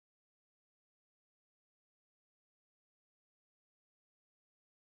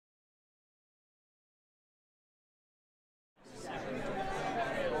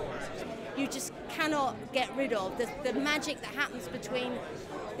just cannot get rid of. The magic that happens between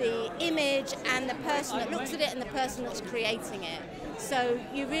the image and the person that looks at it and the person that's creating it. So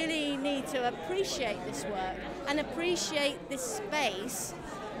you really need to appreciate this work and appreciate this space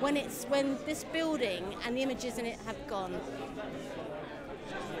when this building and the images in it have gone.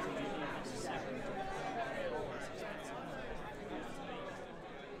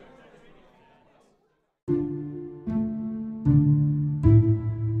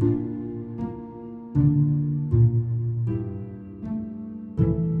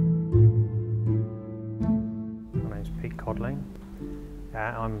 My name's Pete Codling.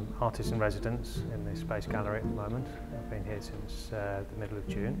 I'm artist in residence in the Space Gallery at the moment. I've been here since the middle of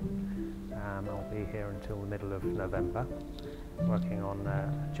June. I'll be here until the middle of November, working on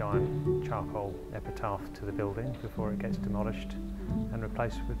a giant charcoal epitaph to the building before it gets demolished and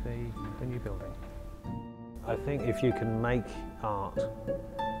replaced with the new building. I think if you can make art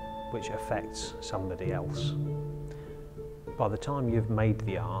which affects somebody else, by the time you've made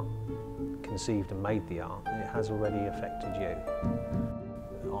the art, conceived and made the art, it has already affected you.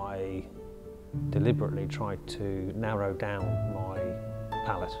 I deliberately tried to narrow down my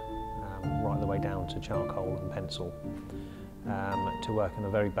palette, right the way down to charcoal and pencil, to work on a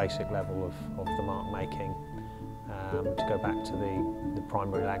very basic level of the mark making, to go back to the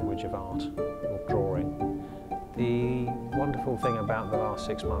primary language of art, or drawing. The wonderful thing about the last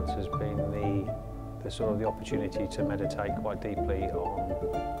 6 months has been the opportunity to meditate quite deeply on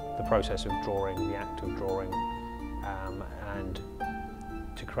the process of drawing, the act of drawing, and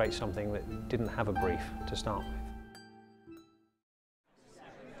to create something that didn't have a brief to start with.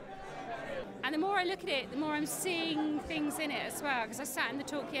 And the more I look at it, the more I'm seeing things in it as well, because I sat in the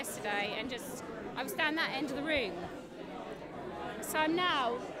talk yesterday and I was down that end of the room. So I'm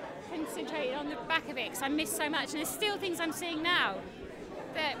now concentrating on the back of it because I missed so much, and there's still things I'm seeing now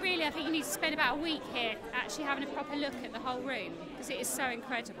that really I think you need to spend about a week here actually having a proper look at the whole room, because it is so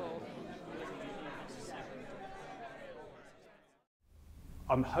incredible.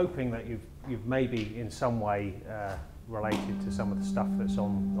 I'm hoping that you've maybe in some way related to some of the stuff that's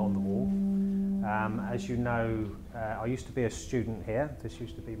on the wall. As you know, I used to be a student here. This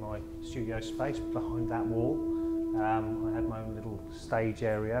used to be my studio space behind that wall. I had my own little stage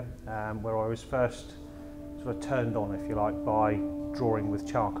area where I was first sort of turned on, if you like, by drawing with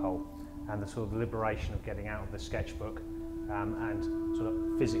charcoal and the sort of liberation of getting out of the sketchbook and sort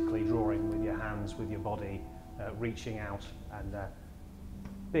of physically drawing with your hands, with your body, reaching out and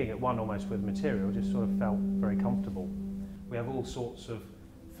being at one almost with material, just sort of felt very comfortable. We have all sorts of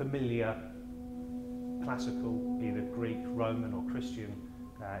familiar classical, either Greek, Roman or Christian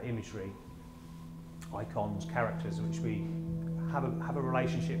imagery, icons, characters which we have a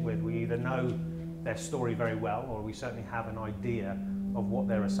relationship with. We either know their story very well, or we certainly have an idea of what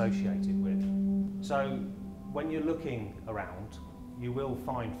they're associated with. So when you're looking around, you will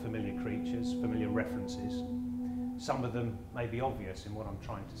find familiar creatures, familiar references. Some of them may be obvious in what I'm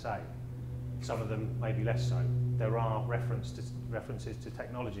trying to say. Some of them may be less so. There are references to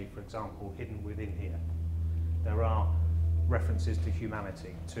technology, for example, hidden within here. There are references to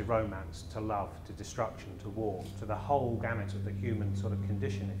humanity, to romance, to love, to destruction, to war, to the whole gamut of the human sort of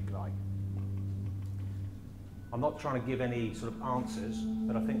condition, if you like. I'm not trying to give any sort of answers,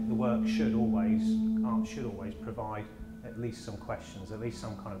 but I think the work art should always provide at least some questions, at least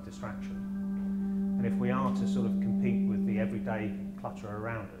some kind of distraction. And if we are to sort of compete with the everyday clutter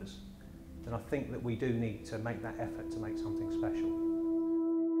around us, then I think that we do need to make that effort to make something special.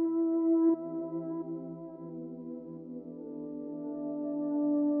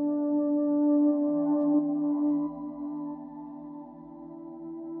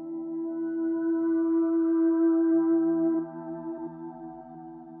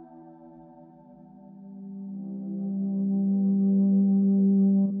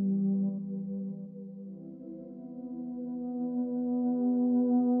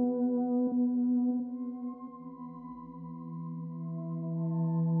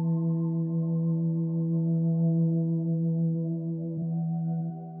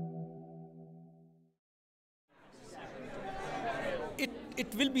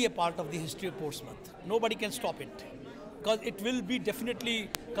 It will be a part of the history of Portsmouth. Nobody can stop it, because it will be definitely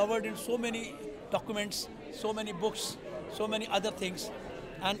covered in so many documents, so many books, so many other things,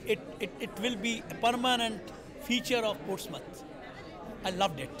 and it will be a permanent feature of Portsmouth. I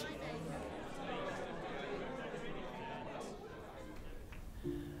loved it.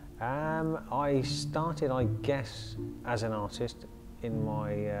 I started, I guess, as an artist in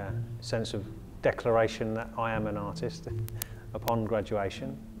my sense of declaration that I am an artist upon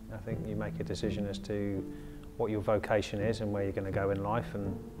graduation. I think you make a decision as to what your vocation is and where you're going to go in life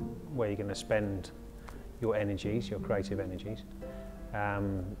and where you're going to spend your energies, your creative energies.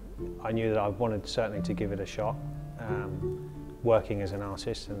 I knew that I wanted certainly to give it a shot, working as an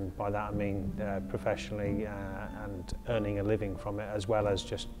artist, and by that I mean professionally and earning a living from it, as well as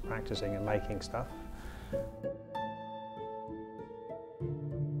just practicing and making stuff.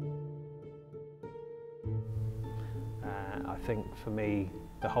 I think for me,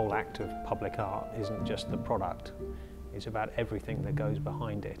 the whole act of public art isn't just the product. It's about everything that goes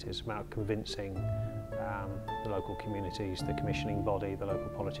behind it. It's about convincing the local communities, the commissioning body, the local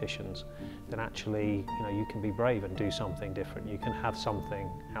politicians, that actually, you can be brave and do something different. You can have something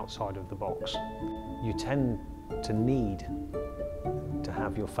outside of the box. You tend to need to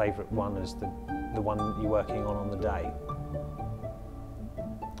have your favourite one as the one you're working on the day.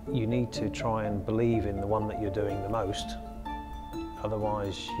 You need to try and believe in the one that you're doing the most.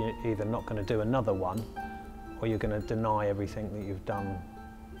 Otherwise, you're either not going to do another one, or you're going to deny everything that you've done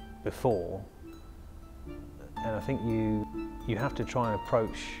before. And I think you have to try and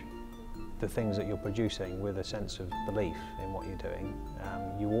approach the things that you're producing with a sense of belief in what you're doing.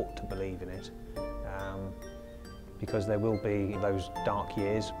 You ought to believe in it, because there will be those dark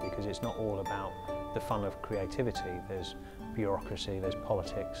years, because it's not all about the fun of creativity. There's bureaucracy, there's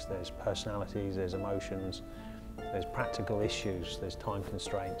politics, there's personalities, there's emotions, there's practical issues, there's time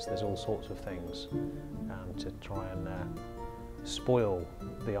constraints, there's all sorts of things to try and spoil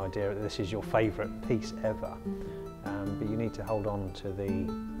the idea that this is your favourite piece ever. But you need to hold on to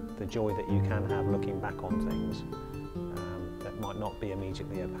the joy that you can have looking back on things that might not be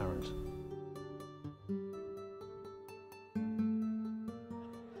immediately apparent.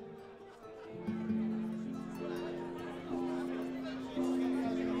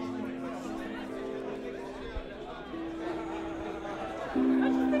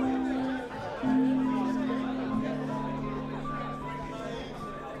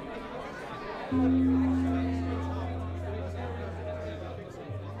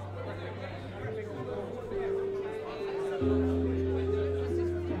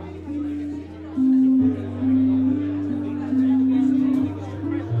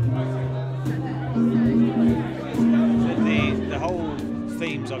 The whole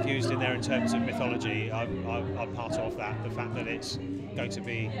themes I've used in there in terms of mythology are part of that. The fact that it's going to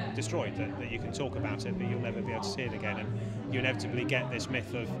be destroyed, that you can talk about it but you'll never be able to see it again, and you inevitably get this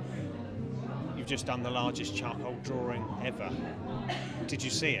myth of you've just done the largest charcoal drawing ever. Did you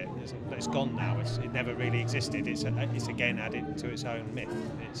see it? It's gone now. It never really existed. It's again added to its own myth.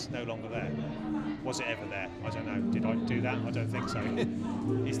 It's no longer there. Was it ever there? I don't know. Did I do that? I don't think so.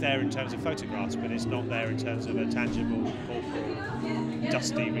 It's there in terms of photographs, but it's not there in terms of a tangible, corporal,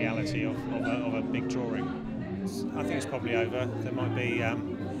 dusty reality of a big drawing. I think it's probably over. There might be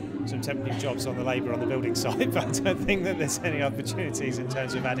some temporary jobs on the labour on the building site, but I don't think that there's any opportunities in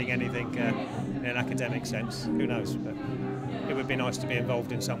terms of adding anything in an academic sense. Who knows? But it would be nice to be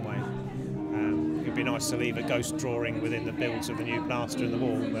involved in some way. It would be nice to leave a ghost drawing within the builds of the new plaster in the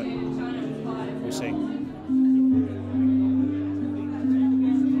wall, but we'll see.